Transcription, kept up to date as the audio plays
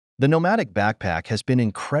The Nomatic Backpack has been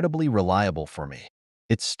incredibly reliable for me.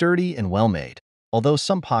 It's sturdy and well-made, although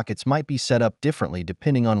some pockets might be set up differently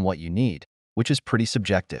depending on what you need, which is pretty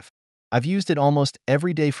subjective. I've used it almost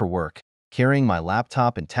every day for work, carrying my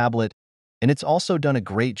laptop and tablet, and it's also done a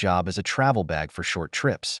great job as a travel bag for short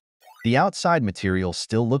trips. The outside material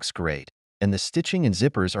still looks great, and the stitching and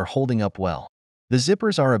zippers are holding up well. The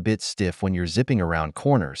zippers are a bit stiff when you're zipping around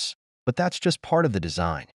corners, but that's just part of the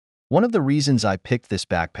design. One of the reasons I picked this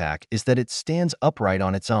backpack is that it stands upright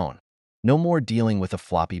on its own. No more dealing with a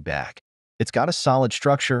floppy bag. It's got a solid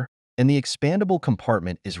structure, and the expandable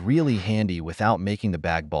compartment is really handy without making the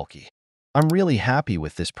bag bulky. I'm really happy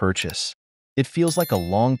with this purchase. It feels like a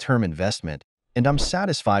long-term investment, and I'm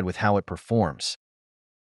satisfied with how it performs.